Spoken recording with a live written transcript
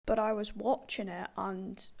but I was watching it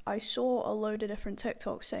and I saw a load of different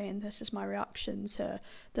TikToks saying this is my reaction to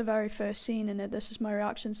the very first scene in it, this is my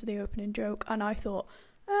reaction to the opening joke, and I thought,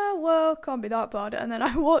 well, can't be that bad. And then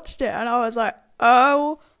I watched it and I was like,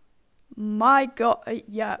 oh my god,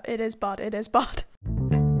 yeah, it is bad.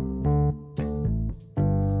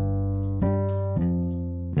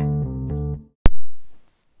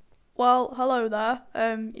 Well, hello there.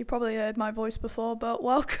 You probably heard my voice before, but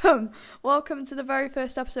welcome to the very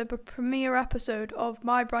first episode, the premiere episode of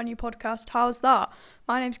my brand new podcast, How's That?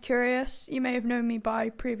 My name's Curious. You may have known me by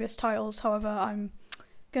previous titles, however, I'm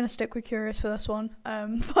going to stick with Curious for this one.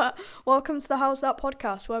 But welcome to the How's That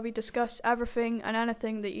podcast, where we discuss everything and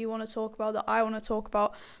anything that you want to talk about, that I want to talk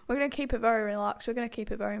about. We're going to keep it very relaxed. We're going to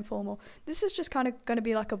keep it very informal. This is just kind of going to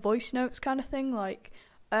be like a voice notes kind of thing, like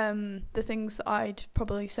the things that I'd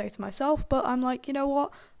probably say to myself, but I'm like, you know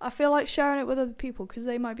what, I feel like sharing it with other people because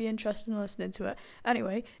they might be interested in listening to it.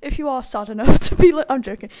 Anyway, if you are sad enough to be I'm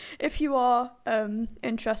joking, if you are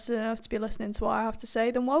interested enough to be listening to what I have to say,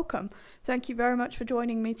 then welcome. Thank you very much for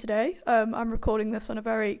joining me today. I'm recording this on a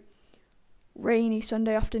very rainy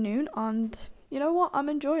Sunday afternoon, and you know what, I'm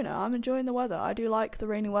enjoying it. I'm enjoying the weather. I do like the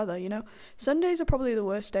rainy weather, you know. Sundays are probably the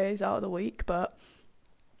worst days out of the week, but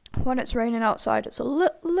when it's raining outside, it's a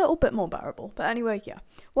little bit more bearable. But anyway, yeah.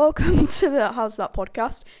 Welcome to the How's That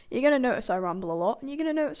podcast. You're going to notice I ramble a lot, and you're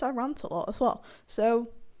going to notice I rant a lot as well. So,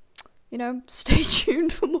 you know, stay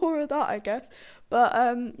tuned for more of that, I guess. But,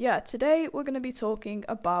 yeah, today we're going to be talking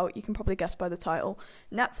about, you can probably guess by the title,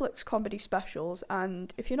 Netflix comedy specials.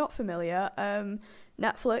 And if you're not familiar,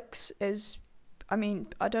 Netflix is, I mean,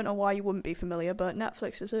 I don't know why you wouldn't be familiar, but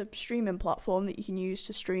Netflix is a streaming platform that you can use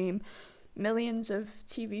to stream millions of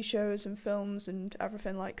TV shows and films and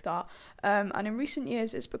everything like that, and in recent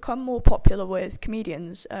years it's become more popular with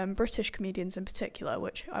comedians, British comedians in particular,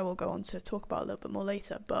 which I will go on to talk about a little bit more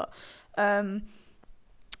later, but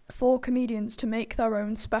for comedians to make their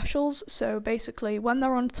own specials. So basically when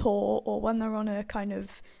they're on tour or when they're on a kind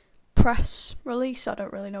of press release, I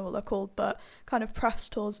don't really know what they're called, but kind of press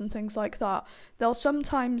tours and things like that, they'll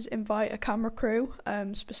sometimes invite a camera crew,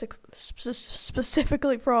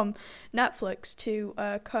 specifically from Netflix, to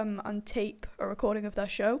come and tape a recording of their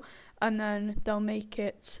show, and then they'll make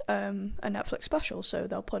it a Netflix special, so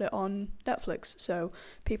they'll put it on Netflix, so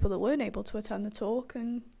people that weren't able to attend the tour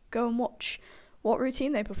can go and watch what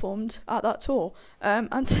routine they performed at that tour.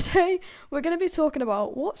 And today we're going to be talking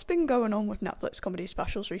about what's been going on with Netflix comedy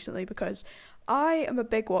specials recently, because I am a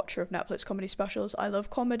big watcher of Netflix comedy specials. I love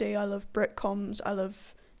comedy, I love Britcoms, I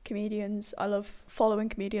love comedians, I love following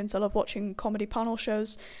comedians, I love watching comedy panel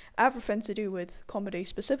shows, everything to do with comedy,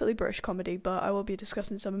 specifically British comedy, but I will be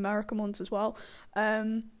discussing some American ones as well.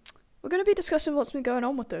 We're going to be discussing what's been going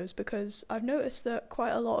on with those, because I've noticed that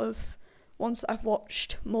quite a lot of ones that I've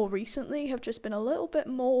watched more recently have just been a little bit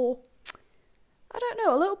more, I don't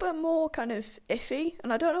know, a little bit more kind of iffy,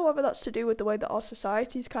 and I don't know whether that's to do with the way that our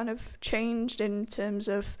society's kind of changed in terms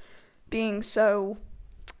of being so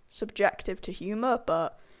subjective to humour,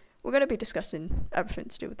 but we're going to be discussing everything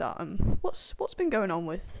to do with that, and what's been going on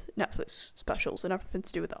with Netflix specials and everything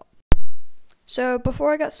to do with that. So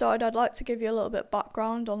before I get started, I'd like to give you a little bit of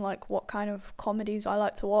background on like what kind of comedies I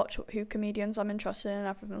like to watch, who comedians I'm interested in, and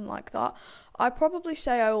everything like that. I'd probably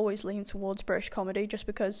say I always lean towards British comedy just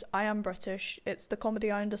because I am British. It's the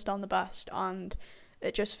comedy I understand the best, and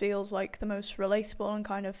it just feels like the most relatable and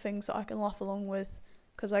kind of things that I can laugh along with,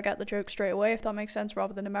 because I get the joke straight away, if that makes sense,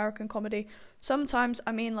 rather than American comedy. Sometimes,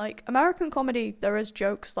 I mean, like, American comedy, there is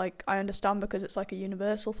jokes, like, I understand because it's, like, a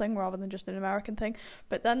universal thing rather than just an American thing,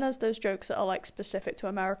 but then there's those jokes that are, like, specific to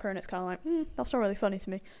America, and it's kind of like, that's not really funny to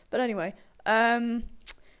me. But anyway,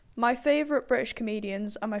 my favourite British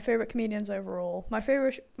comedians, and my favourite comedians overall, my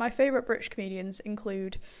favourite British comedians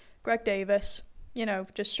include Greg Davies. You know,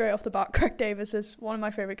 just straight off the bat, Greg Davies is one of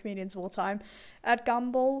my favourite comedians of all time. Ed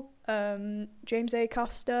Gamble, James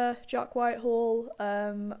Acaster, Jack Whitehall,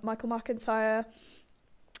 Michael McIntyre.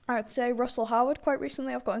 I'd say Russell Howard. Quite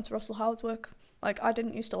recently I've got into Russell Howard's work. Like, I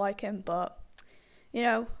didn't used to like him, but, you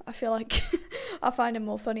know, I feel like I find him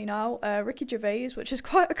more funny now. Ricky Gervais, which is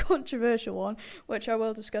quite a controversial one, which I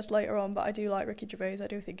will discuss later on, but I do like Ricky Gervais. I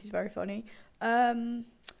do think he's very funny.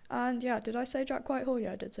 And yeah, did I say Jack Whitehall?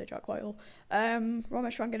 Yeah, I did say Jack Whitehall. Ramesh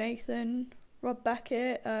Ranganathan, Rob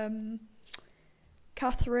Beckett,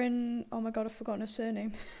 Catherine, oh my god, I've forgotten her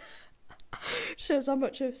surname. shows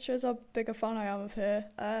how big a fan I am of her.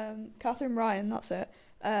 Catherine Ryan, that's it.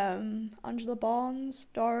 Angela Barnes,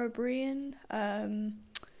 Dara O'Brien,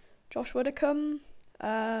 Josh Widdicombe.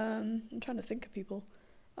 I'm trying to think of people.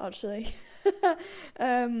 actually.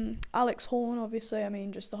 Alex Horne, obviously. I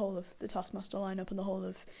mean, just the whole of the Taskmaster lineup and the whole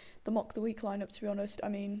of the Mock the Week lineup, to be honest. I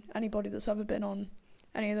mean, anybody that's ever been on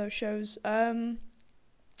any of those shows. I'm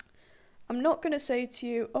not going to say to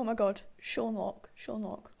you, oh my god, Sean Lock.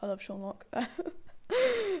 I love Sean Lock. But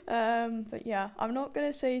yeah, I'm not going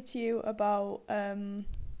to say to you about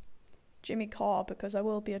Jimmy Carr, because I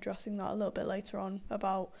will be addressing that a little bit later on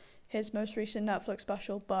about his most recent Netflix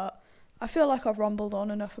special, but I feel like I've rambled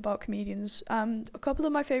on enough about comedians. A couple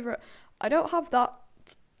of my favourite, I don't have that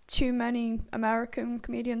too many American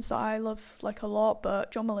comedians that I love like a lot,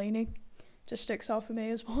 but John Mulaney just sticks out for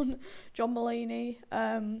me as one. John Mulaney,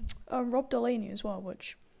 Rob Delaney as well,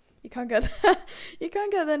 which you can't get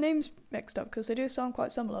their names mixed up because they do sound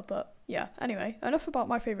quite similar. But yeah, anyway, enough about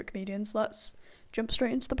my favourite comedians. Let's jump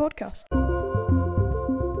straight into the podcast.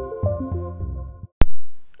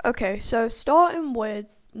 Okay, so starting with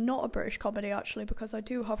not a British comedy, actually, because I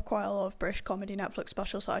do have quite a lot of British comedy Netflix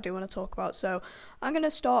specials that I do want to talk about. So I'm going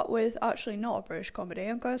to start with actually not a British comedy.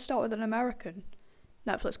 I'm going to start with an American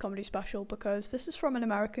Netflix comedy special, because this is from an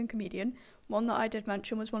American comedian. One that I did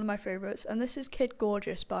mention was one of my favourites, and this is Kid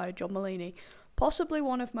Gorgeous by John Mulaney. Possibly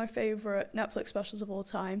one of my favourite Netflix specials of all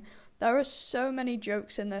time. There are so many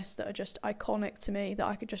jokes in this that are just iconic to me, that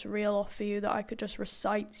I could just reel off for you, that I could just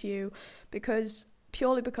recite to you,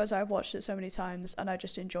 purely because I've watched it so many times and I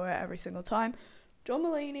just enjoy it every single time. John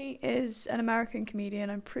Mulaney is an American comedian.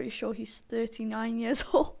 I'm pretty sure he's 39 years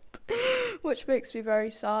old, which makes me very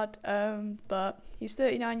sad, but he's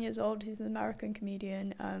 39 years old, he's an American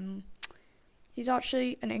comedian. He's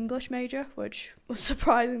actually an English major, which was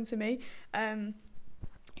surprising to me.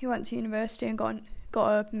 He went to university and got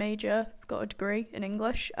a degree in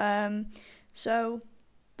English,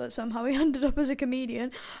 but somehow he ended up as a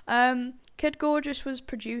comedian. Kid Gorgeous was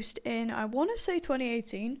produced in, I want to say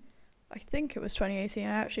 2018. I think it was 2018. I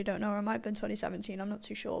actually don't know. It might have been 2017. I'm not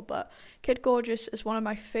too sure. But Kid Gorgeous is one of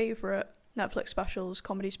my favourite Netflix specials,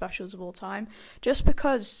 comedy specials of all time, just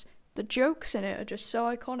because the jokes in it are just so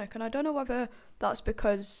iconic. And I don't know whether that's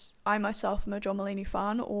because I myself am a John Mulaney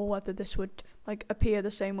fan, or whether this would like appear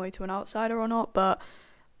the same way to an outsider or not. But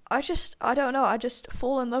I don't know. I just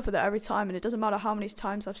fall in love with it every time, and it doesn't matter how many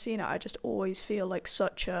times I've seen it. I just always feel like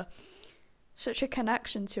such a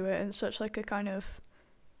connection to it, and such like a kind of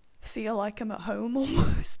feel like I'm at home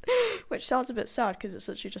almost, which sounds a bit sad because it's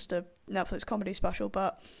literally just a Netflix comedy special.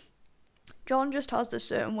 But John just has this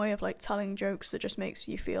certain way of like telling jokes that just makes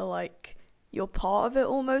you feel like you're part of it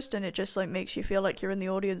almost, and it just like makes you feel like you're in the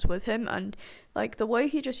audience with him. And like the way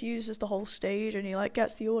he just uses the whole stage, and he like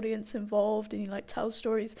gets the audience involved, and he like tells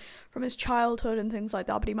stories from his childhood and things like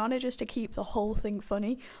that, but he manages to keep the whole thing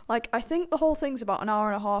funny. Like I think the whole thing's about an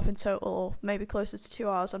hour and a half in total, or maybe closer to 2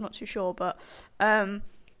 hours, I'm not too sure, but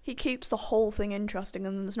he keeps the whole thing interesting,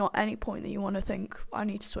 and there's not any point that you want to think, I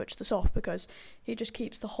need to switch this off, because he just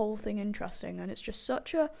keeps the whole thing interesting. And it's just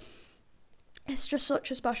such a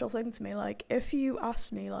special thing to me. Like, if you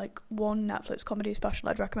asked me like one Netflix comedy special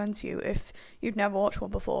I'd recommend to you, if you'd never watched one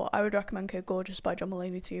before, I would recommend Kid Gorgeous by John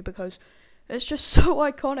Mulaney to you, because it's just so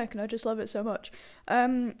iconic and I just love it so much.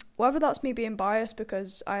 Whether that's me being biased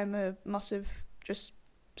because I'm a massive just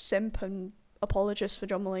simp and apologist for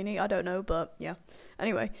John Mulaney, I don't know, but yeah.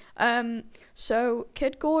 Anyway, so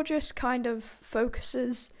Kid Gorgeous kind of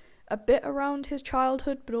focuses a bit around his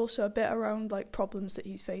childhood, but also a bit around like problems that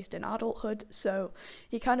he's faced in adulthood. So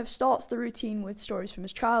he kind of starts the routine with stories from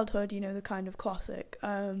his childhood, you know, the kind of classic,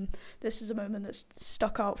 this is a moment that's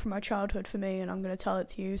stuck out from my childhood for me and I'm going to tell it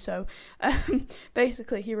to you. So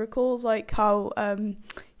basically he recalls like how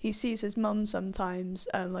he sees his mum sometimes,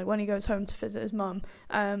 like when he goes home to visit his mum,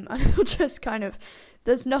 and he'll just kind of,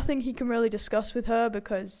 there's nothing he can really discuss with her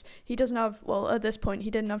because he doesn't have, well, at this point, he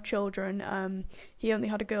didn't have children. He only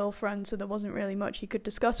had a girlfriend, so there wasn't really much he could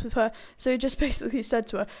discuss with her. So he just basically said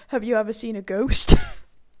to her, "Have you ever seen a ghost?"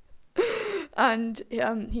 And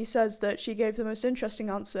he says that she gave the most interesting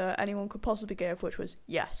answer anyone could possibly give, which was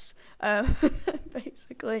yes,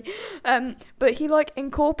 basically. But he like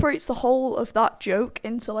incorporates the whole of that joke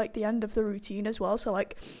into like the end of the routine as well. So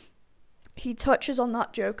like he touches on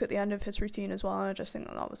that joke at the end of his routine as well, and I just think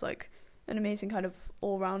that was like an amazing kind of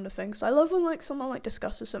all-rounder thing. So I love when like someone like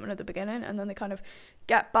discusses something at the beginning and then they kind of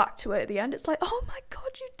get back to it at the end. It's like, oh my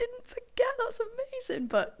god, you didn't forget, that's amazing.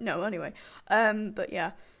 But no, anyway, but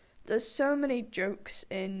yeah, there's so many jokes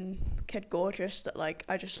in Kid Gorgeous that like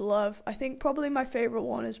I just love. I think probably my favourite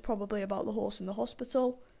one is probably about the horse in the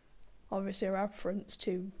hospital, obviously a reference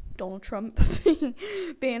to Donald Trump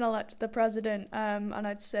being elected the president, and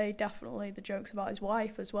I'd say definitely the jokes about his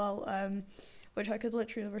wife as well, which I could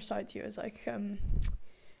literally recite to you as like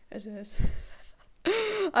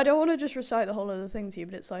I don't want to just recite the whole other thing to you,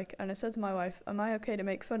 but it's like, and I said to my wife, am I okay to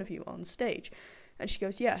make fun of you on stage? And she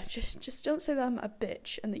goes, yeah, just don't say that I'm a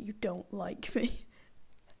bitch and that you don't like me.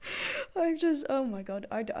 I'm just, oh my god,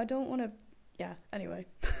 I don't want to, yeah, anyway.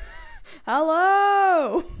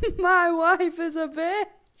 Hello! My wife is a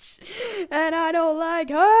bitch, and I don't like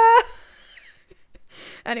her!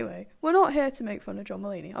 Anyway, we're not here to make fun of John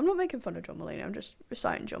Mulaney. I'm not making fun of John Mulaney, I'm just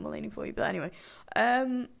reciting John Mulaney for you, but anyway.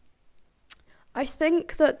 I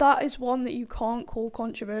think that is one that you can't call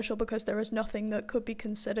controversial because there is nothing that could be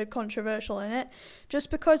considered controversial in it. Just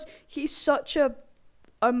because he's such a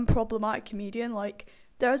unproblematic comedian. Like,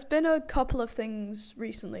 there's been a couple of things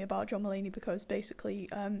recently about John Mulaney because basically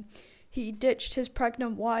he ditched his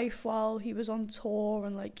pregnant wife while he was on tour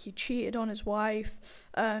and, like, he cheated on his wife.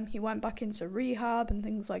 He went back into rehab and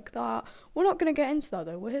things like that. We're not going to get into that,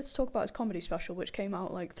 though. We're here to talk about his comedy special, which came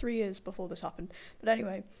out, like, 3 years before this happened. But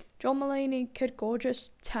anyway, John Mulaney, Kid Gorgeous,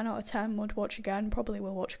 10 out of 10, would watch again. Probably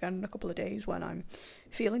will watch again in a couple of days when I'm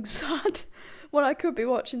feeling sad. When I could be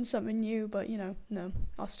watching something new, but, you know, no.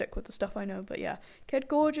 I'll stick with the stuff I know. But yeah, Kid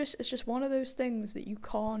Gorgeous is just one of those things that you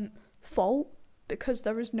can't fault because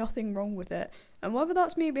there is nothing wrong with it. And whether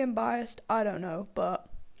that's me being biased, I don't know. But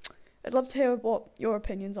I'd love to hear what your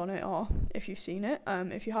opinions on it are, if you've seen it.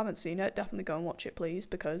 If you haven't seen it, definitely go and watch it, please,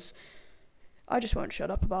 because I just won't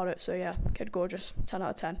shut up about it. So yeah, Kid Gorgeous, 10 out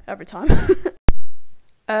of 10, every time.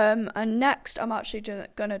 And next, I'm actually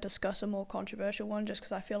going to discuss a more controversial one, just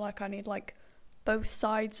because I feel like I need, like, both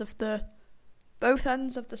ends of the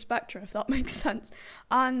spectrum, if that makes sense.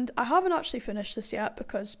 And I haven't actually finished this yet,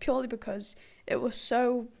 purely because it was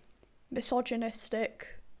so misogynistic,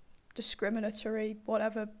 discriminatory,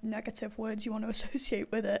 whatever negative words you want to associate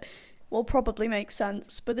with it will probably make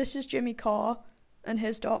sense. But this is Jimmy Carr and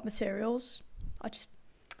his Dark Materials. I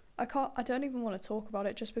don't even want to talk about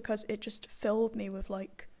it just because it just filled me with,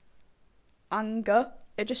 like, anger.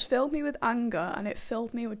 It just filled me with anger, and it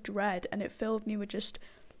filled me with dread, and it filled me with just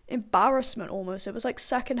embarrassment almost. It was like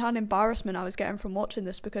secondhand embarrassment I was getting from watching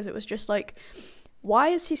this, because it was just like, why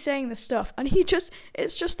is he saying this stuff? And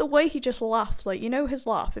it's just the way he just laughs. Like, you know his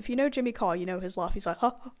laugh. If you know Jimmy Carr, you know his laugh. He's like,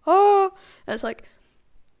 ha, ha, ha. And it's like,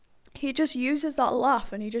 he just uses that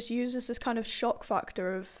laugh, and he just uses this kind of shock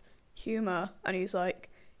factor of humour, and he's like,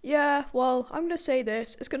 yeah, well, I'm going to say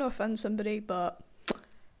this, it's going to offend somebody, but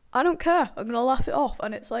I don't care, I'm going to laugh it off.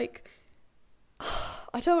 And it's like,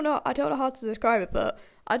 I don't know how to describe it, but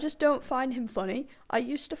I just don't find him funny. I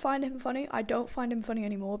used to find him funny, I don't find him funny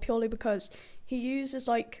anymore, purely because he uses,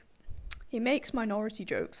 like, he makes minority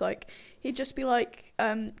jokes. Like, he'd just be like,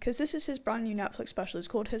 because this is his brand new Netflix special, it's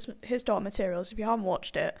called His Dark Materials. If you haven't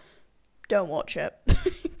watched it, don't watch it.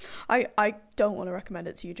 I don't want to recommend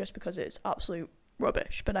it to you just because it's absolute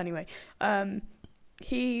rubbish. But anyway,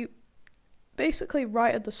 he basically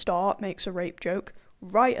right at the start makes a rape joke.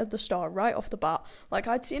 Right at the start, right off the bat. Like,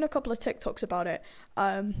 I'd seen a couple of TikToks about it,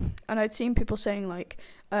 and I'd seen people saying, like,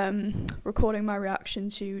 recording my reaction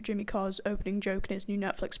to Jimmy Carr's opening joke in his new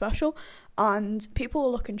Netflix special, and people were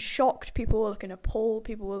looking shocked, people were looking appalled,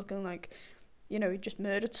 people were looking like, you know, he just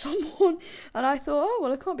murdered someone. And I thought, oh,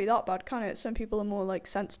 well, it can't be that bad, can it? Some people are more, like,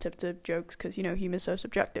 sensitive to jokes because, you know, humor's so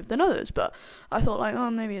subjective than others. But I thought, like, oh,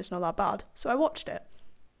 maybe it's not that bad. So I watched it.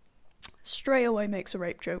 Straight away makes a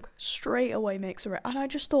rape joke. And I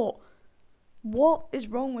just thought, what is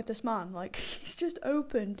wrong with this man? Like, he's just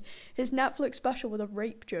opened his Netflix special with a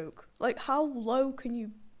rape joke. Like, how low can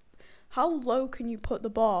you put the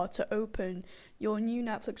bar to open your new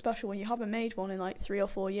Netflix special when you haven't made one in like 3 or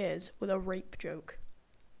 4 years with a rape joke?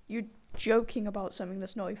 You're joking about something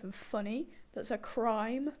that's not even funny, that's a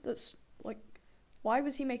crime, that's like, why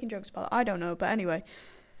was he making jokes about it? I don't know, but anyway.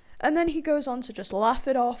 And then he goes on to just laugh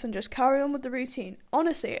it off and just carry on with the routine.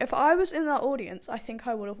 Honestly, if I was in that audience, I think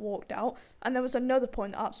I would have walked out. And there was another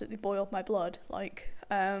point that absolutely boiled my blood. Like,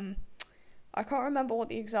 I can't remember what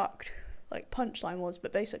the exact, like, punchline was,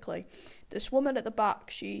 but basically, this woman at the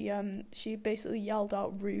back, she basically yelled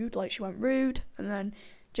out rude, like, she went rude, and then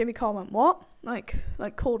Jimmy Carr went, what? Like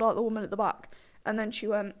called out the woman at the back, and then she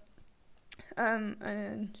went,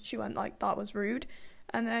 like, that was rude,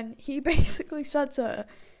 and then he basically said to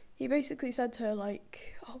her,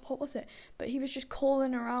 like, oh, what was it? But he was just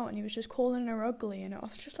calling her out, and he was just calling her ugly, and I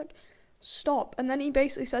was just like, stop. And then he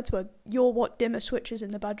basically said to her, you're what dimmer switches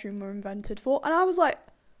in the bedroom were invented for. And I was like,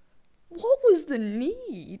 what was the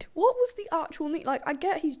need? What was the actual need? Like, I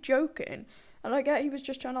get he's joking, and I get he was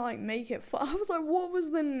just trying to, like, make it fun. I was like, what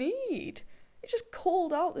was the need? He just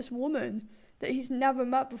called out this woman that he's never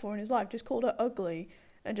met before in his life, just called her ugly,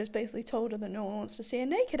 and just basically told her that no one wants to see her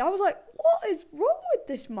naked. I was like, what is wrong with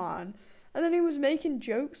this man? And then he was making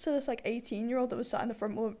jokes to this, like, 18-year-old that was sat in the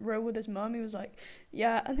front row with his mum. He was like,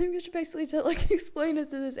 yeah. And then he was just basically like, explaining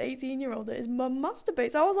to this 18-year-old that his mum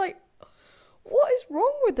masturbates. I was like, what is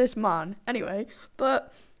wrong with this man? Anyway,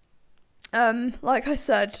 but, like I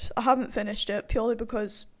said, I haven't finished it purely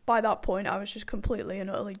because by that point I was just completely and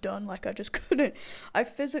utterly done. Like, I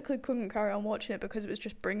physically couldn't carry on watching it because it was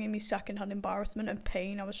just bringing me secondhand embarrassment and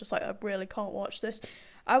pain. I was just like, I really can't watch this.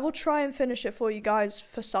 I will try and finish it for you guys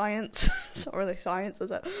for science. It's not really science,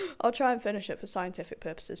 is it? I'll try and finish it for scientific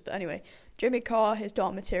purposes. But anyway, Jimmy Carr, his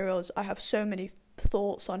Dark Materials, I have so many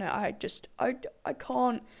thoughts on it.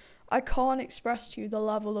 I can't express to you the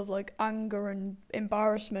level of, like, anger and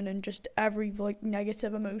embarrassment and just every, like,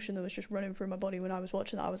 negative emotion that was just running through my body when I was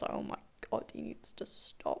watching that. I was like, oh my god, he needs to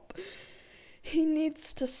stop. He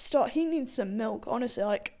needs to stop. He needs some milk, honestly.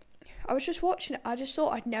 Like, I was just watching it. I just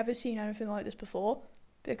thought I'd never seen anything like this before.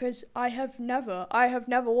 Because I have never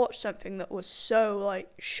watched something that was so, like,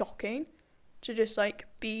 shocking. To just, like,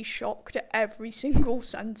 be shocked at every single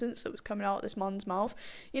sentence that was coming out of this man's mouth.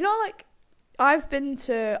 You know, like, I went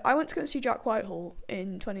to go see Jack Whitehall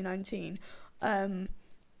in 2019, and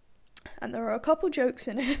there were a couple jokes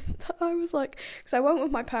in it that I was like, because I went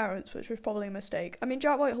with my parents, which was probably a mistake. I mean,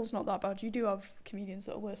 Jack Whitehall's not that bad. You do have comedians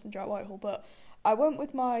that are worse than Jack Whitehall, but I went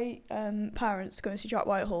with my parents to go and see Jack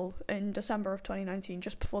Whitehall in December of 2019,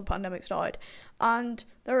 just before the pandemic started, and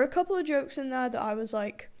there were a couple of jokes in there that I was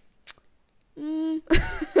like, and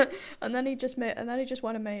then he just went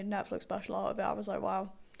and made a Netflix special out of it. I was like,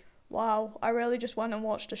 wow, I really just went and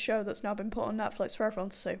watched a show that's now been put on Netflix for everyone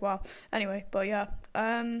to see. Wow. Anyway, but yeah,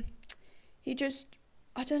 I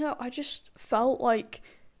don't know, I just felt like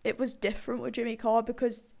it was different with Jimmy Carr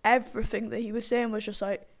because everything that he was saying was just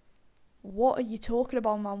like, what are you talking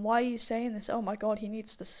about, man? Why are you saying this? Oh my god, he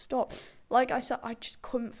needs to stop. Like I said, I just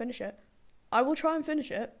couldn't finish it. I will try and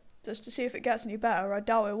finish it, just to see if it gets any better. I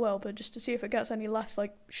doubt it will, but just to see if it gets any less,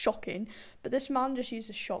 like, shocking. But this man just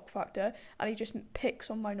uses shock factor, and he just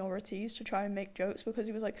picks on minorities to try and make jokes, because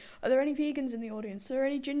he was like, are there any vegans in the audience? Are there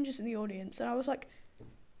any gingers in the audience? And I was like,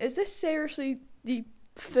 is this seriously the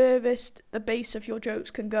furthest the base of your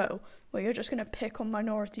jokes can go, where you're just going to pick on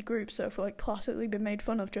minority groups that have, like, classically been made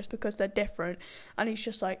fun of just because they're different? And he's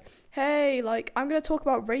just like, hey, like, I'm going to talk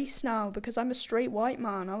about race now because I'm a straight white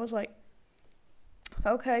man. I was like,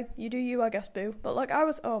 okay, you do you, I guess, boo. But, like,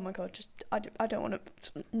 oh my god, I don't want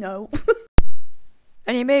to, no.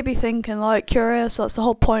 And you may be thinking, like, curious, that's the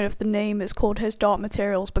whole point of the name. It's called His Dark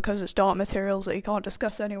Materials because it's dark materials that you can't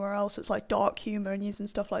discuss anywhere else. It's like dark humour and using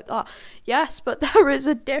stuff like that. Yes, but there is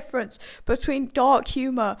a difference between dark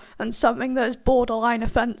humour and something that is borderline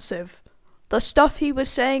offensive. The stuff he was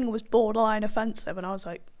saying was borderline offensive, and I was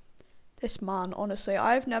like, this man, honestly,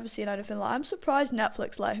 I've never seen anything like that. I'm surprised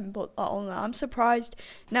Netflix let him put that on there. I'm surprised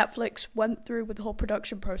Netflix went through with the whole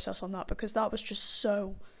production process on that, because that was just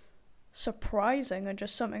so surprising and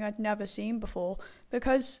just something I'd never seen before.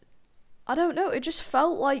 Because, I don't know, it just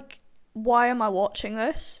felt like, why am I watching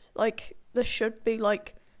this? Like, this should be,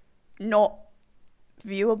 like, not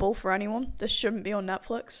viewable for anyone. This shouldn't be on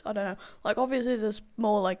Netflix. I don't know. Like, obviously there's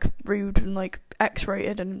more, like, rude and, like,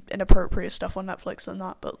 X-rated and inappropriate stuff on Netflix than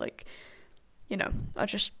that, but, like, you know, I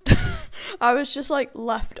was just, like,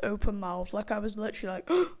 left open-mouthed. Like, I was literally like,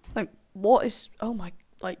 like, what is, oh my,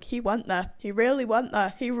 like, he went there. He really went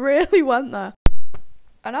there. He really went there.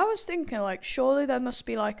 And I was thinking, like, surely there must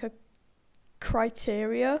be, like, a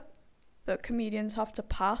criteria that comedians have to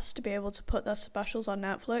pass to be able to put their specials on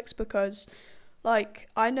Netflix, because, like,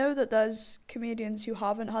 I know that there's comedians who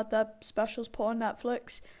haven't had their specials put on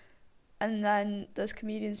Netflix, and then there's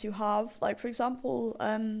comedians who have. Like, for example,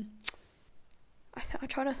 I'm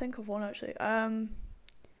trying to think of one, actually.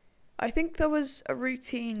 I think there was a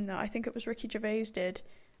routine that I think it was Ricky Gervais did.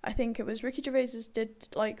 Ricky Gervais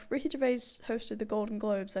hosted the Golden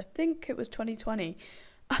Globes. I think it was 2020.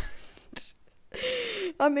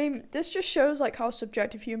 I mean, this just shows, like, how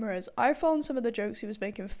subjective humour is. I found some of the jokes he was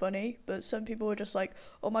making funny, but some people were just like,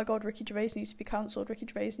 oh my god, Ricky Gervais needs to be cancelled. Ricky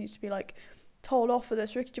Gervais needs to be, like, told off for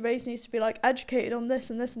this. Ricky Gervais needs to be, like, educated on this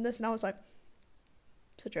and this and this. And I was like,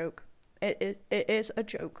 it's a joke. It is a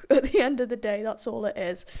joke. At the end of the day, that's all it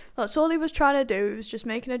is. That's all he was trying to do. He was just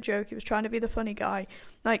making a joke. He was trying to be the funny guy.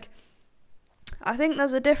 Like, I think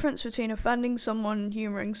there's a difference between offending someone and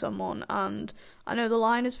humouring someone, and I know the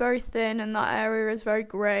line is very thin and that area is very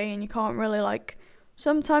grey, and you can't really, like,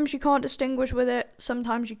 sometimes you can't distinguish with it,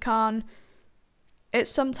 sometimes you can.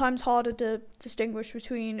 It's sometimes harder to distinguish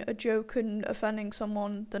between a joke and offending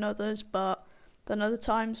someone than other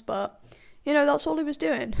times, but, you know, that's all he was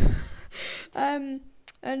doing.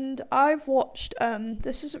 And I've watched,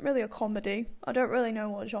 this isn't really a comedy. I don't really know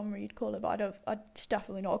what genre you'd call it, but it's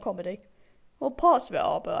definitely not a comedy. Well, parts of it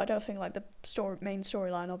are, but I don't think like the main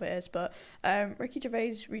storyline of it is. But Ricky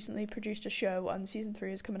Gervais recently produced a show, and season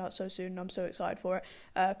 3 is coming out so soon, and I'm so excited for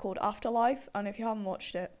it, called Afterlife. And if you haven't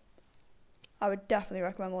watched it, I would definitely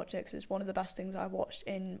recommend watching it, because it's one of the best things I've watched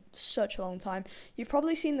in such a long time. You've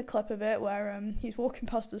probably seen the clip of it where he's walking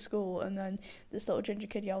past the school, and then this little ginger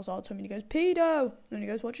kid yells out to him, and he goes, "Pedo!" And he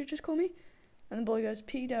goes, "What'd you just call me?" And the boy goes,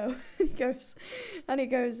 "Pedo." And he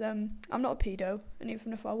goes, "I'm not a pedo, and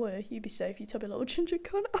even if I were, you'd be safe, you tubby little ginger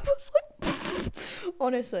cunt." I was like,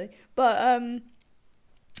 honestly. But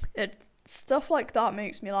stuff like that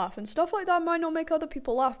makes me laugh, and stuff like that might not make other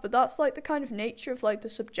people laugh, but that's like the kind of nature of like the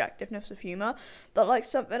subjectiveness of humour, that like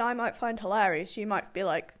something I might find hilarious, you might be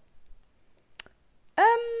like,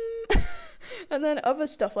 and then other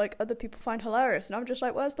stuff like other people find hilarious, and I'm just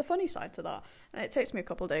like, where's the funny side to that? And it takes me a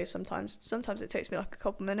couple of days sometimes it takes me like a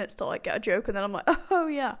couple minutes to like get a joke, and then I'm like, oh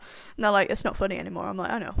yeah, and they're like, it's not funny anymore. I'm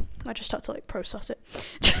like, I know, I just had to like process it.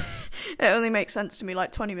 It only makes sense to me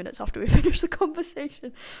like 20 minutes after we finish the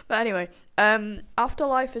conversation. But anyway,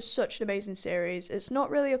 Afterlife is such an amazing series. It's not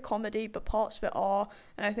really a comedy, but parts of it are,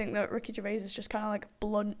 and I think that Ricky Gervais is just kind of like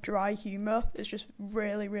blunt, dry humour is just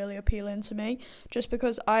really, really appealing to me, just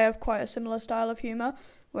because I have quite a similar style of humour,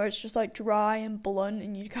 where it's just like dry and blunt,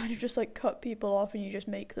 and you kind of just like cut people off, and you just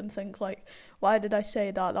make them think like, why did I say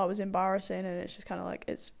that? That was embarrassing. And it's just kind of like,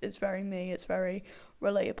 it's very me, it's very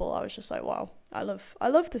relatable. I was just like, wow, I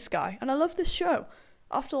love this guy, and I love this show.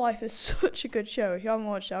 Afterlife is such a good show. If you haven't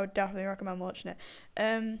watched it, I would definitely recommend watching it.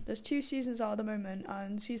 There's 2 seasons out at the moment,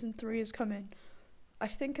 and season 3 is coming, I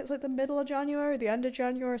think it's like the middle of January, the end of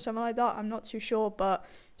January, something like that. I'm not too sure. But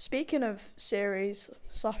speaking of series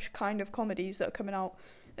 / kind of comedies that are coming out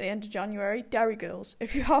at the end of January, Derry Girls.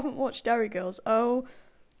 If you haven't watched Derry Girls, oh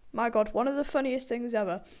my god, one of the funniest things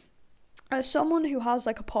ever. As someone who has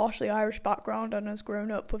like a partially Irish background and has grown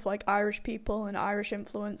up with like Irish people and Irish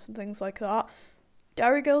influence and things like that,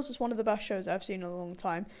 Derry Girls is one of the best shows I've seen in a long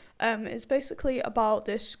time. It's basically about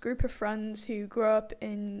this group of friends who grew up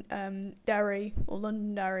in Derry, or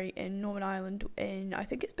Londonderry, in Northern Ireland, I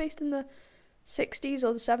think it's based in the 60s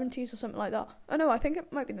or the 70s or something like that. Oh no, I think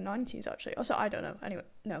it might be the 90s actually. Also, I don't know. Anyway,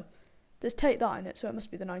 no. There's Take That in it, so it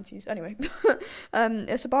must be the 90s. Anyway,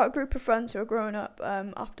 it's about a group of friends who are growing up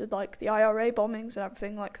after like the IRA bombings and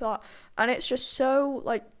everything like that, and it's just so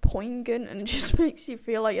like poignant, and it just makes you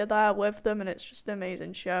feel like you're there with them, and it's just an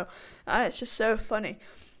amazing show, and it's just so funny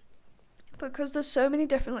because there's so many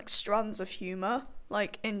different like strands of humour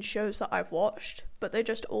like in shows that I've watched, but they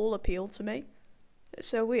just all appeal to me. It's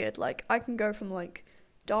so weird. Like I can go from like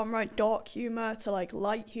downright dark humour to like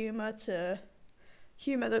light humour to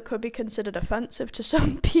humour that could be considered offensive to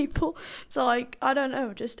some people. So like, I don't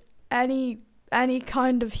know, just any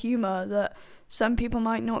kind of humour that some people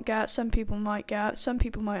might not get, some people might get, some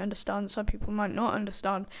people might understand, some people might not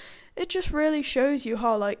understand. It just really shows you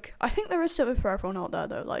how like, I think there is something for everyone out there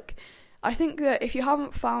though. Like, I think that if you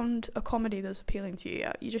haven't found a comedy that's appealing to you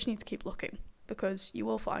yet, you just need to keep looking, because you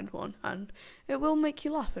will find one, and it will make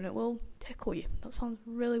you laugh, and it will tickle you. That sounds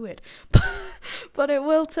really weird, but it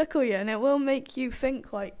will tickle you, and it will make you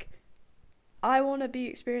think like, I want to be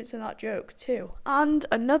experiencing that joke too. And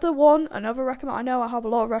another recommend. I know I have a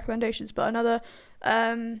lot of recommendations, but another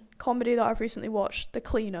comedy that I've recently watched, The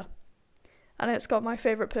Cleaner, and it's got my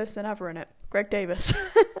favourite person ever in it, Greg Davies.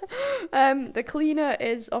 The Cleaner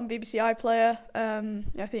is on BBC iPlayer.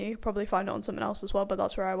 I think you could probably find it on something else as well, but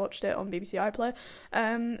that's where I watched it, on BBC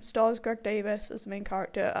iPlayer. Stars Greg Davies as the main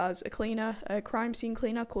character as a cleaner, a crime scene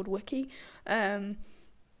cleaner called Wiki. And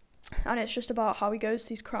it's just about how he goes to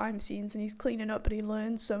these crime scenes and he's cleaning up, but he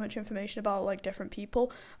learns so much information about like different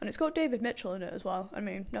people, and it's got David Mitchell in it as well. I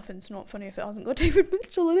mean, nothing's not funny if it hasn't got David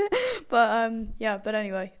Mitchell in it, but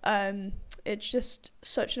anyway, it's just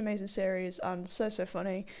such an amazing series and so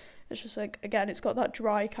funny. It's just like, again, it's got that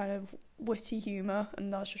dry kind of witty humour,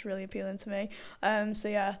 and that's just really appealing to me. So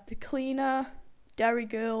yeah, The Cleaner, Derry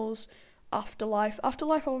Girls, Afterlife.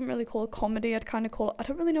 Afterlife I wouldn't really call a comedy. I'd kind of call it, I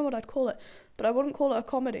don't really know what I'd call it, but I wouldn't call it a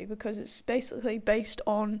comedy because it's basically based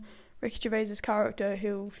on Ricky Gervais's character,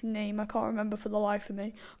 whose name I can't remember for the life of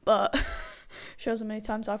me, but shows how many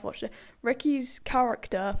times I've watched it. Ricky's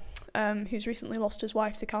character, who's recently lost his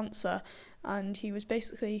wife to cancer, and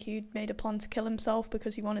he'd made a plan to kill himself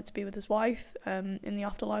because he wanted to be with his wife in the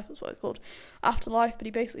afterlife. That's what it's called, afterlife. But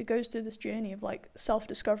he basically goes through this journey of like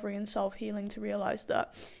self-discovery and self-healing to realise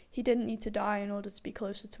that he didn't need to die in order to be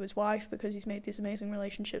closer to his wife, because he's made these amazing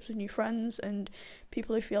relationships with new friends and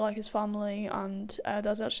people who feel like his family. And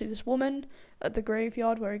there's actually this woman at the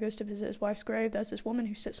graveyard where he goes to visit his wife's grave. There's this woman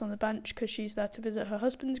who sits on the bench because she's there to visit her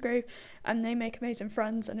husband's grave, and they make amazing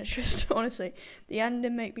friends. And it's just, honestly, the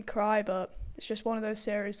ending made me cry, but it's just one of those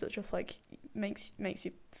series that just like makes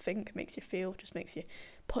you think, makes you feel, just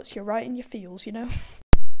puts you right in your feels, you know.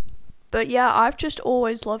 But yeah, I've just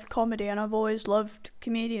always loved comedy, and I've always loved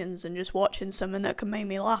comedians and just watching something that can make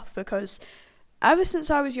me laugh, because ever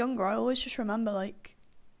since I was younger, I always just remember, like,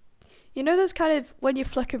 you know, those kind of, when you're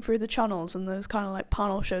flicking through the channels and those kind of like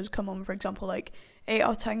panel shows come on, for example, like 8 out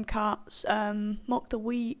of 10 Cats, Mock the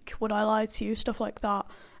Week, Would I Lie to You, stuff like that,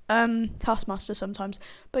 Taskmaster sometimes.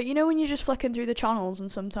 But you know, when you're just flicking through the channels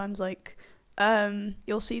and sometimes like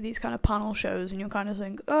you'll see these kind of panel shows and you'll kind of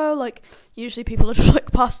think, oh, like, usually people would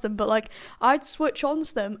flick past them, but like, I'd switch on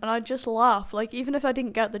to them and I'd just laugh. Like, even if I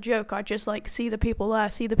didn't get the joke, I'd just like see the people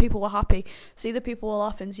there, see the people were happy, see the people were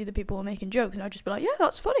laughing, see the people were making jokes, and I'd just be like, yeah,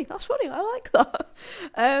 that's funny, I like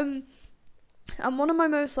that. And one of my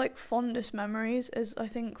most like fondest memories is, I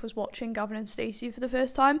think, was watching Gavin and Stacey for the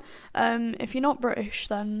first time. If you're not British,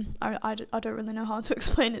 then I don't really know how to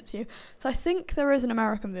explain it to you. So I think there is an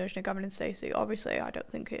American version of Gavin and Stacey. Obviously, I don't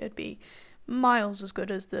think it'd be miles as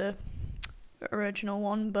good as the original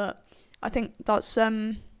one, but I think that's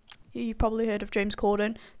you probably heard of James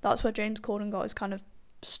Corden. That's where James Corden got his kind of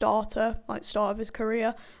start of his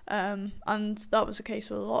career, and that was the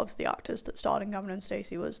case with a lot of the actors that starred in Gavin and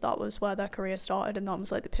Stacey. That was where their career started, and that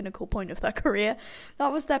was like the pinnacle point of their career.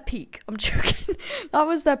 That was their peak. I'm joking. That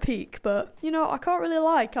was their peak, but you know, I can't really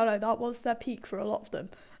lie, can I? That was their peak for a lot of them.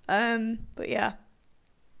 But yeah,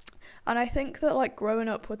 and I think that like growing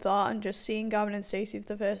up with that and just seeing Gavin and Stacey for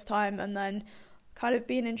the first time, and then kind of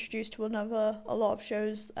being introduced to a lot of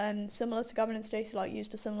shows similar to Gavin and Stacey, like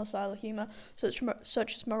used a similar style of humour, such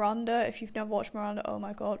as Miranda. If you've never watched Miranda, oh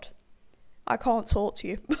my god, I can't talk to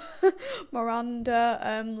you.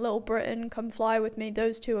 Miranda, Little Britain, Come Fly With Me,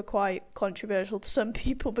 those two are quite controversial to some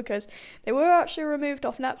people because they were actually removed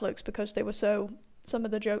off Netflix because they were some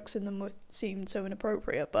of the jokes in them seemed so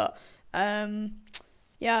inappropriate, but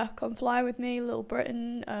yeah, Come Fly With Me, Little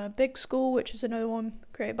Britain, Big School, which is another one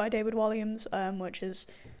created by David Walliams, which is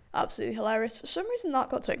absolutely hilarious. For some reason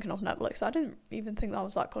that got taken off Netflix. I didn't even think that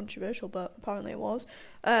was that controversial, but apparently it was.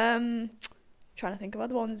 Trying to think of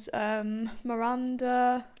other ones.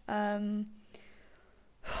 Miranda, trying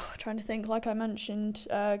to think, like I mentioned,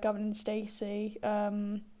 Gavin and Stacey,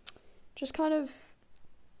 just kind of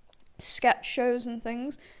sketch shows and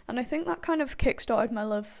things. And I think that kind of kickstarted my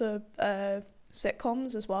love for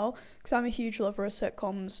sitcoms as well, because I'm a huge lover of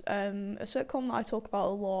sitcoms. A sitcom that I talk about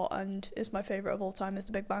a lot and is my favourite of all time is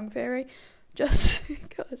The Big Bang Theory, just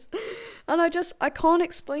because, and I can't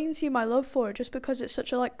explain to you my love for it, just because it's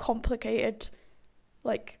such a like complicated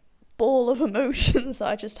like ball of emotions that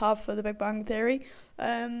I just have for The Big Bang Theory.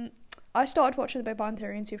 I started watching The Big Bang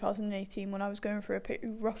Theory in 2018 when I was going through a pretty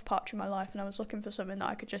rough patch in my life, and I was looking for something that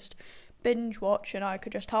I could just binge watch and I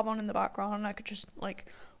could just have on in the background and I could just like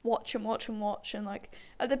watch. And like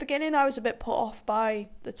at the beginning I was a bit put off by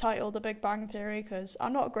the title The Big Bang Theory, because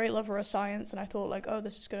I'm not a great lover of science, and I thought like, oh,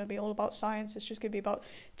 this is going to be all about science, it's just going to be about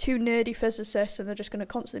two nerdy physicists and they're just going to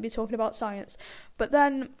constantly be talking about science. But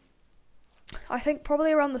then I think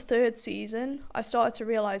probably around the third season I started to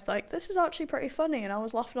realise like, this is actually pretty funny, and I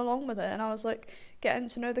was laughing along with it, and I was like getting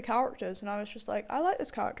to know the characters, and I was just like, I like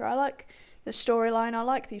this character, I like this storyline, I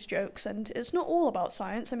like these jokes. And it's not all about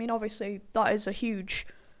science. I mean, obviously that is a huge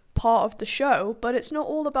part of the show, but it's not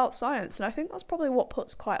all about science, and I think that's probably what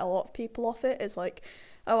puts quite a lot of people off it, is like,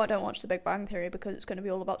 oh, I don't watch The Big Bang Theory because it's going to be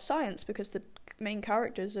all about science, because the main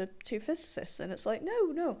characters are two physicists. And it's like,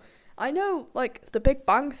 no, I know like The Big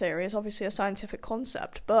Bang Theory is obviously a scientific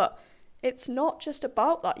concept, but it's not just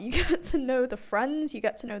about that. You get to know the friends, you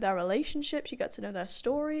get to know their relationships, you get to know their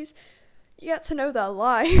stories, you get to know their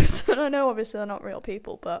lives. And I know obviously they're not real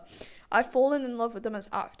people, but I've fallen in love with them as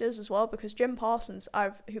actors as well, because Jim Parsons,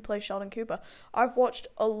 who plays Sheldon Cooper, I've watched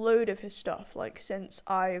a load of his stuff, like, since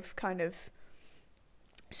I've kind of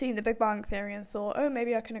seen The Big Bang Theory and thought, oh,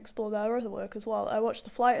 maybe I can explore their other work as well. I watched The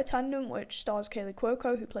Flight Attendant, which stars Kaylee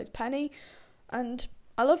Cuoco, who plays Penny, and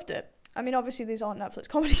I loved it. I mean, obviously these aren't Netflix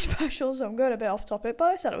comedy specials, so I'm going a bit off topic, but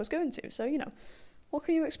I said I was going to, so, you know, what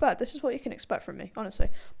can you expect? This is what you can expect from me, honestly.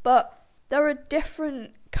 But there are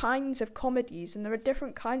different kinds of comedies, and there are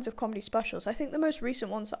different kinds of comedy specials. I think the most recent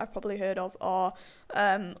ones that I've probably heard of are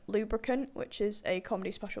Lubricant, which is a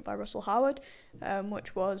comedy special by Russell Howard,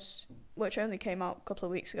 which only came out a couple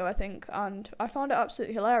of weeks ago, I think, and I found it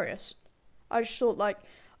absolutely hilarious. I just thought, like,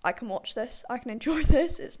 I can watch this, I can enjoy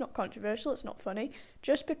this, it's not controversial, it's not funny,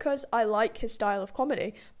 just because I like his style of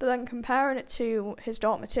comedy. But then comparing it to his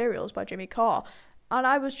Dark Materials by Jimmy Carr, and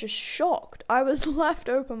I was just shocked. I was left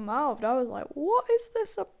open-mouthed. I was like, what is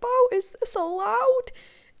this about? Is this allowed?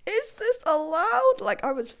 Is this allowed? Like,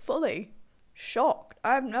 I was fully shocked.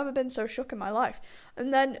 I've never been so shook in my life.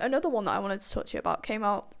 And then another one that I wanted to talk to you about came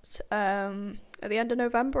out at the end of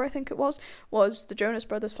November, I think it was the Jonas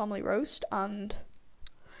Brothers Family Roast. And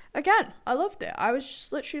again, I loved it. I was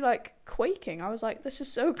just literally like quaking. I was like, this is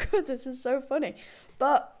so good. This is so funny.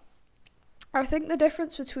 But I think the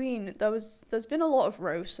difference between there's been a lot of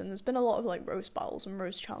roasts, and there's been a lot of like roast battles and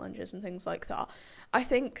roast challenges and things like that. I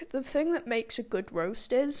think the thing that makes a good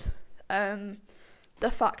roast is the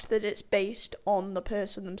fact that it's based on the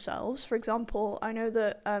person themselves. For example, I know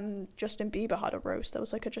that Justin Bieber had a roast. There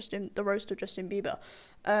was like the roast of Justin Bieber.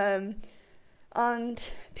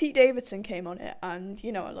 And Pete Davidson came on it, and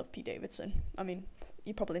you know I love Pete Davidson. I mean,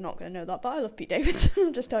 you're probably not going to know that, but I love Pete Davidson.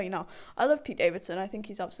 I'll just tell you now. I love Pete Davidson. I think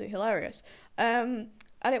he's absolutely hilarious. And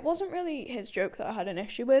it wasn't really his joke that I had an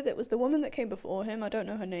issue with. It was the woman that came before him. I don't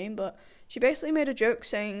know her name, but she basically made a joke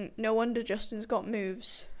saying, no wonder Justin's got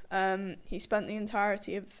moves. He spent the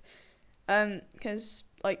entirety of... because,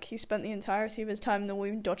 like, he spent the entirety of his time in the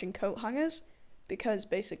womb dodging coat hangers. Because,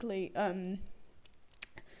 basically,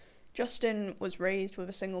 Justin was raised with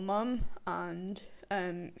a single mum, and...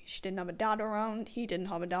 she didn't have a dad around, he didn't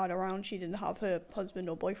have a dad around, she didn't have her husband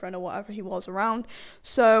or boyfriend or whatever he was around,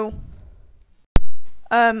 so,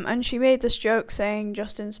 and she made this joke saying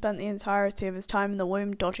Justin spent the entirety of his time in the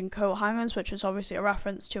womb dodging coat hangers, which is obviously a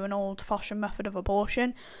reference to an old-fashioned method of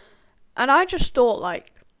abortion, and I just thought,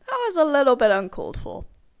 like, that was a little bit uncalled for.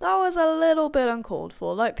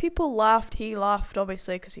 Like, people laughed, he laughed,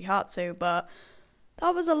 obviously, because he had to, but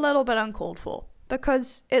that was a little bit uncalled for.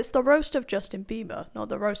 Because it's the roast of Justin Bieber, not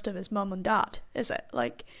the roast of his mum and dad, is it?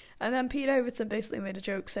 Like, and then Pete Davidson basically made a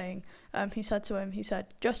joke saying, he said,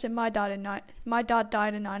 Justin, my dad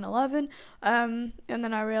died in 9/11, and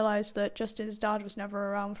then I realised that Justin's dad was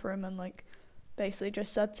never around for him, and like, basically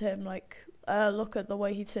just said to him, like, look at the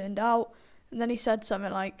way he turned out, and then he said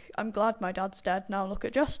something like, I'm glad my dad's dead, now look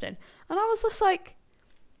at Justin, and I was just like,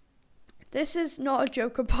 this is not a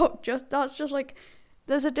joke about that's just like,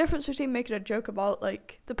 there's a difference between making a joke about,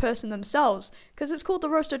 like, the person themselves, because it's called the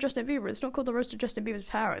roast of Justin Bieber, it's not called the roast of Justin Bieber's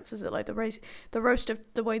parents, is it? Like, the roast of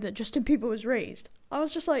the way that Justin Bieber was raised. I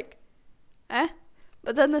was just like,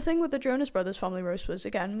 But then the thing with the Jonas Brothers Family Roast was,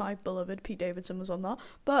 again, my beloved Pete Davidson was on that,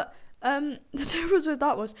 but the difference with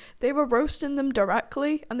that was they were roasting them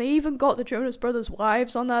directly, and they even got the Jonas Brothers'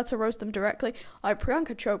 wives on there to roast them directly. Like,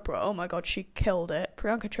 Priyanka Chopra, oh my god, she killed it.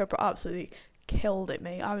 Priyanka Chopra absolutely killed it,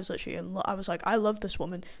 mate. I was literally I was like, I love this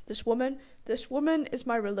woman. This woman is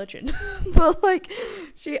my religion. But like,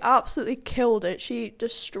 she absolutely killed it. She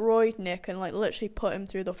destroyed Nick and like literally put him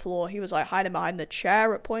through the floor. He was like hiding behind the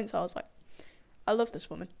chair at points. I was like, I love this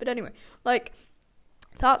woman. But anyway, like,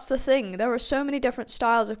 that's the thing. There are so many different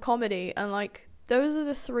styles of comedy, and like, those are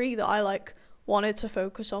the three that I like wanted to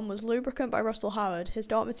focus on. Was Lubricant by Russell Howard, his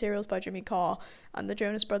Dark Materials by Jimmy Carr, and the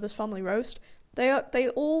Jonas Brothers Family Roast. They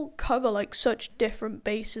all cover like such different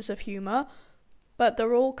bases of humour, but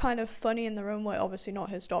they're all kind of funny in their own way. Obviously not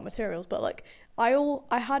his Dark Materials, but like I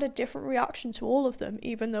had a different reaction to all of them,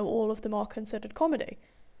 even though all of them are considered comedy.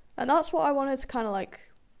 And that's what I wanted to kind of like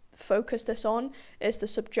focus this on, is the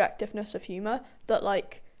subjectiveness of humour. That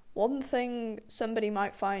like, one thing somebody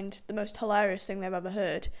might find the most hilarious thing they've ever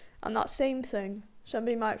heard, and that same thing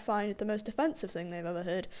somebody might find the most offensive thing they've ever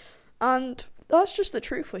heard. And that's just the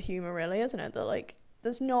truth with humour, really, isn't it? That, like,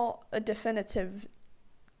 there's not a definitive...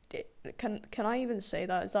 Can I even say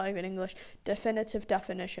that? Is that even English? Definitive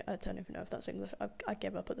definition. I don't even know if that's English. I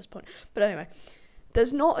give up at this point. But anyway,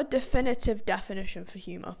 there's not a definitive definition for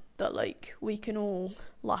humour. That, like, we can all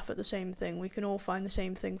laugh at the same thing. We can all find the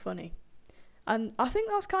same thing funny. And I think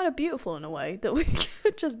that's kind of beautiful in a way, that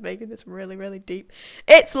we're just making this really, really deep.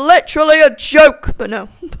 It's literally a joke! But no.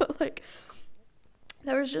 But, like...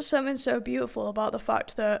 there is just something so beautiful about the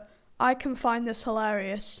fact that I can find this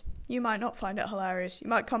hilarious. You might not find it hilarious. You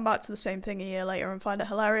might come back to the same thing a year later and find it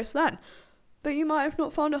hilarious then. But you might have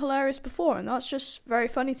not found it hilarious before, and that's just very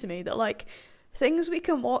funny to me, that, like, things we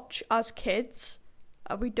can watch as kids,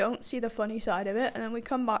 and we don't see the funny side of it, and then we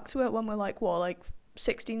come back to it when we're, like,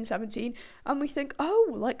 16, 17, and we think,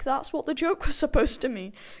 oh, like, that's what the joke was supposed to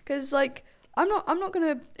mean. Because, like, I'm not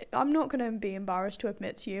gonna be embarrassed to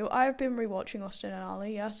admit to you, I've been rewatching Austin and Ally.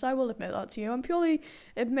 Yes, I will admit that to you. I'm purely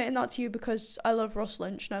admitting that to you because I love Ross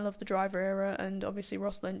Lynch and I love the Driver era, and obviously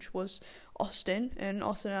Ross Lynch was Austin in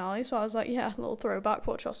Austin and Ally, so I was like, yeah, a little throwback,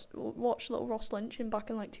 watch little Ross Lynch back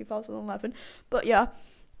in like 2011. But yeah,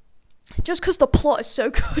 just because the plot is so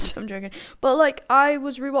good. I'm joking. But like, I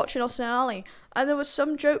was rewatching Austin and Ally, and there was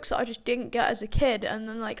some jokes that I just didn't get as a kid, and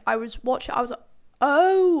then like I was watching, I was like,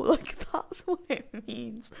 oh, like that's what it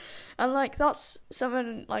means. And like that's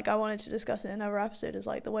something like I wanted to discuss in another episode, is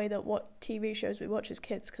like the way that what TV shows we watch as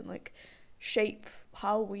kids can like shape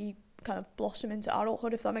how we kind of blossom into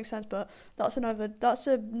adulthood, if that makes sense. But that's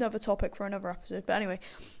another topic for another episode. But anyway,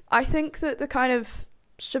 I think that the kind of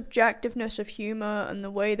subjectiveness of humor and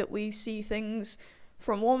the way that we see things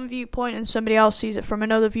from one viewpoint and somebody else sees it from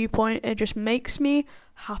another viewpoint, it just makes me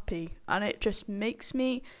happy, and it just makes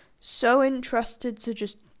me so interested to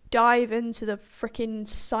just dive into the freaking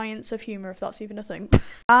science of humor, if that's even a thing.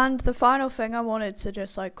 And the final thing I wanted to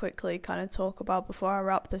just like quickly kind of talk about before I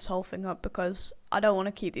wrap this whole thing up, because I don't want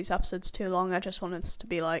to keep these episodes too long, I just want this to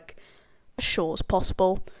be like as short as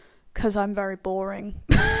possible, because I'm very boring.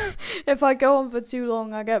 If I go on for too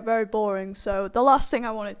long, I get very boring. So the last thing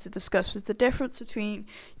I wanted to discuss was the difference between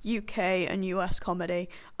UK and US comedy.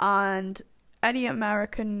 And any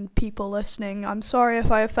American people listening, I'm sorry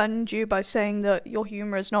if I offend you by saying that your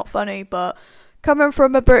humour is not funny, but coming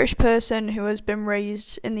from a British person who has been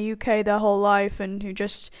raised in the UK their whole life and who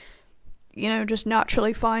just, just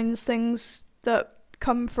naturally finds things that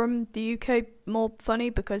come from the UK more funny,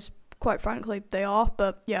 because quite frankly they are,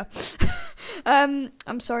 but yeah.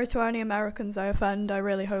 I'm sorry to any Americans I offend. I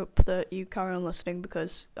really hope that you carry on listening,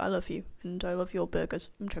 because I love you and I love your burgers.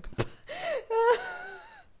 I'm joking.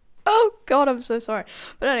 Oh god, I'm so sorry.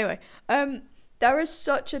 But anyway, there is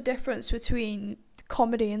such a difference between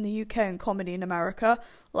comedy in the UK and comedy in America.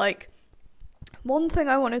 Like, one thing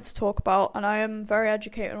I wanted to talk about, and I am very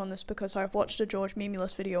educated on this because I've watched a George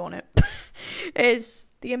Memeulus video on it, is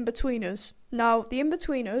The Inbetweeners. Now, The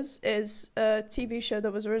Inbetweeners is a TV show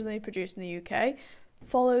that was originally produced in the UK,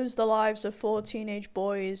 follows the lives of 4 teenage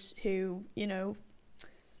boys who,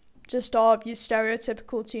 just are your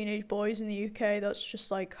stereotypical teenage boys in the UK. That's just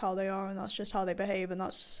like how they are, and that's just how they behave, and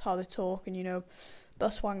that's just how they talk, and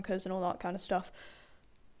bus wankers and all that kind of stuff.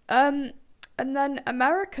 And then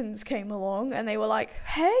Americans came along and they were like,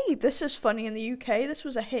 hey, this is funny in the UK, this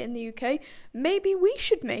was a hit in the UK, maybe we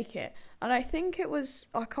should make it. And I think it was,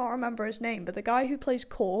 I can't remember his name, but the guy who plays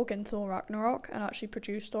Korg in Thor Ragnarok and actually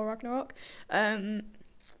produced Thor Ragnarok,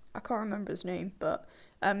 I can't remember his name, but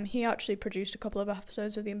he actually produced a couple of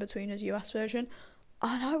episodes of the Inbetweeners US version.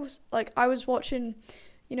 And I was watching,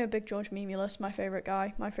 Big George Memeulus, my favourite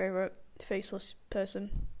guy, my favourite faceless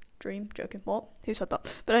person. Dream, joking, what? Who said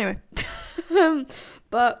that? But anyway.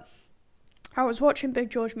 But I was watching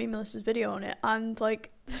Big George Memeulus' video on it, and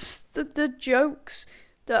like the jokes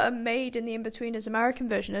that are made in the Inbetweeners American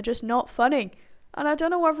version are just not funny. And I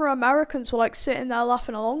don't know whether Americans were like sitting there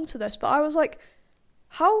laughing along to this, but I was like,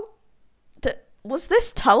 was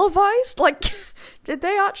this televised? Like, did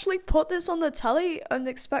they actually put this on the telly and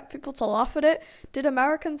expect people to laugh at it? Did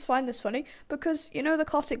Americans find this funny? Because, the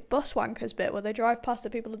classic bus wankers bit where they drive past the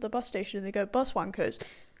people at the bus station and they go, bus wankers.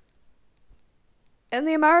 In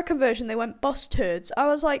the American version, they went bus turds. I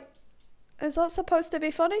was like, is that supposed to be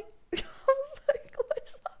funny? I was like, what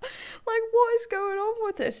is that? Like, what is going on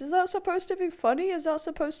with this? Is that supposed to be funny? Is that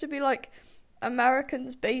supposed to be like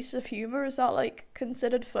Americans' base of humor? Is that like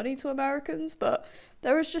considered funny to Americans? But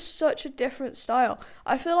there is just such a different style.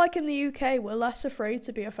 I feel like in the UK we're less afraid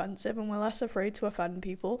to be offensive and we're less afraid to offend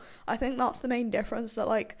people. I think that's the main difference, that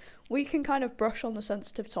like we can kind of brush on the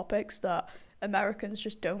sensitive topics that Americans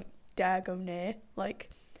just don't dare go near.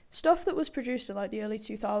 Like stuff that was produced in like the early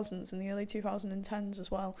 2000s and the early 2010s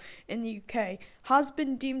as well in the UK has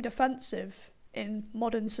been deemed offensive in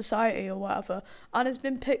modern society or whatever, and has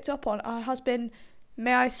been picked up on, and has been,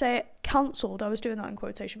 may I say it, cancelled. I was doing that in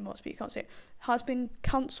quotation marks, but you can't see it. Has been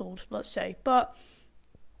cancelled, let's say. But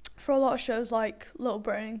for a lot of shows like Little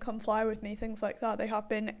Britain, Come Fly With Me, things like that, they have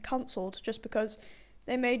been cancelled just because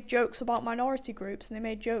they made jokes about minority groups and they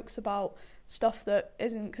made jokes about stuff that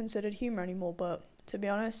isn't considered humour anymore. But to be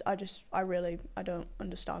honest, I don't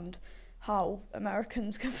understand how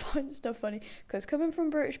Americans can find stuff funny, because coming from a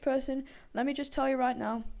British person, let me just tell you right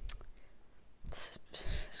now, it's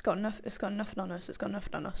got nothing on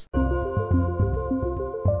us.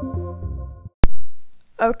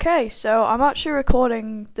 Okay, so I'm actually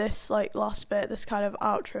recording this like last bit, this kind of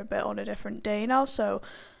outro bit, on a different day now, so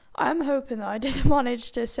I'm hoping that I did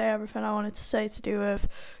manage to say everything I wanted to say to do with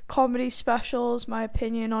comedy specials, my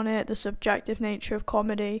opinion on it, the subjective nature of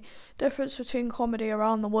comedy, difference between comedy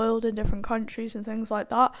around the world in different countries and things like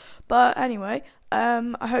that. But anyway,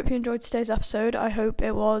 I hope you enjoyed today's episode. I hope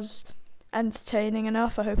it was entertaining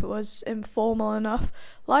enough. I hope it was informal enough.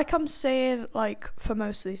 Like I'm saying, like, for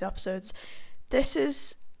most of these episodes, this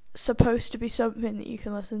is supposed to be something that you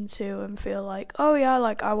can listen to and feel like, oh yeah,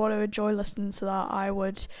 like I want to enjoy listening to that, I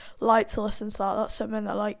would like to listen to that. That's something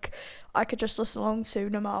that like I could just listen along to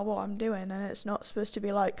no matter what I'm doing, and it's not supposed to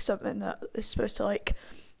be like something that is supposed to like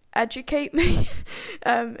educate me.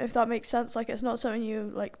 If that makes sense. Like, it's not something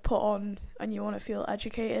you like put on and you want to feel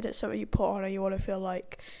educated. It's something you put on and you want to feel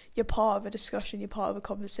like you're part of a discussion, you're part of a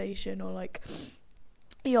conversation, or like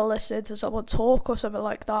you're listening to someone talk or something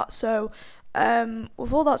like that. So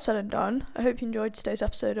with all that said and done, I hope you enjoyed today's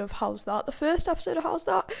episode of How's That. The first episode of How's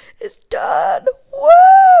That is done.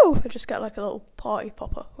 Woo! I just get like a little party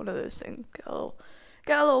popper, one of those things. Get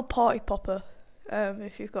a little party popper.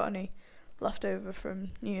 If you've got any left over from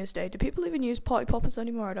New Year's Day. Do people even use party poppers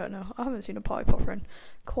anymore? I don't know. I haven't seen a party popper in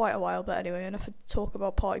quite a while, but anyway, enough to talk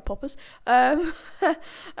about party poppers. I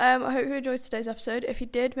hope you enjoyed today's episode. If you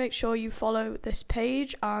did, make sure you follow this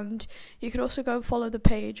page, and you can also go follow the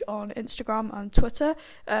page on Instagram and Twitter,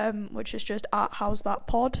 which is just at How's That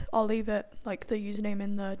Pod. I'll leave it, like, the username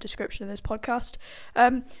in the description of this podcast.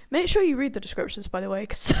 Make sure you read the descriptions, by the way,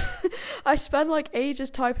 because I spend like ages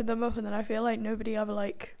typing them up, and then I feel like nobody ever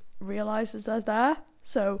like realizes they're there.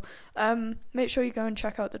 So make sure you go and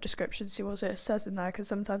check out the description, see what it says in there, because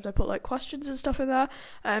sometimes I put like questions and stuff in there.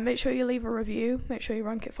 Make sure you leave a review, make sure you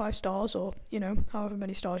rank it 5 stars, or you know, however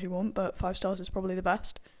many stars you want, but 5 stars is probably the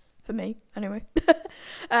best for me anyway.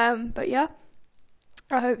 But yeah,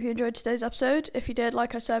 I hope you enjoyed today's episode. If you did,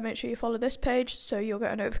 like I said, make sure you follow this page so you'll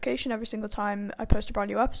get a notification every single time I post a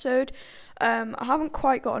brand new episode. I haven't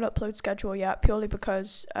quite got an upload schedule yet, purely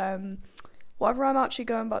because whether I'm actually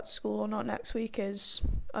going back to school or not next week is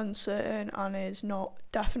uncertain and is not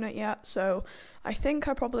definite yet. So I think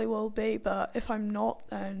I probably will be, but if I'm not,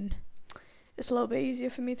 then it's a little bit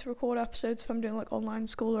easier for me to record episodes if I'm doing like online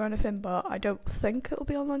school or anything. But I don't think it'll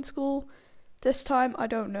be online school this time. I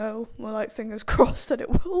don't know. We're like fingers crossed that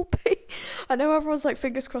it will be. I know everyone's like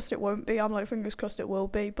fingers crossed it won't be. I'm like fingers crossed it will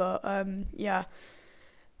be. But yeah,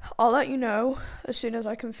 I'll let you know as soon as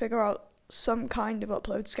I can figure out some kind of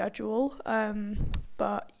upload schedule.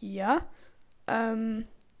 But yeah,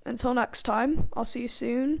 until next time, I'll see you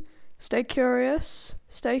soon. Stay curious,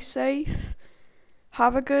 stay safe,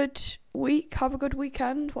 have a good week, have a good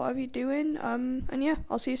weekend, whatever you're doing, and yeah,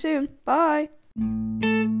 I'll see you soon. Bye.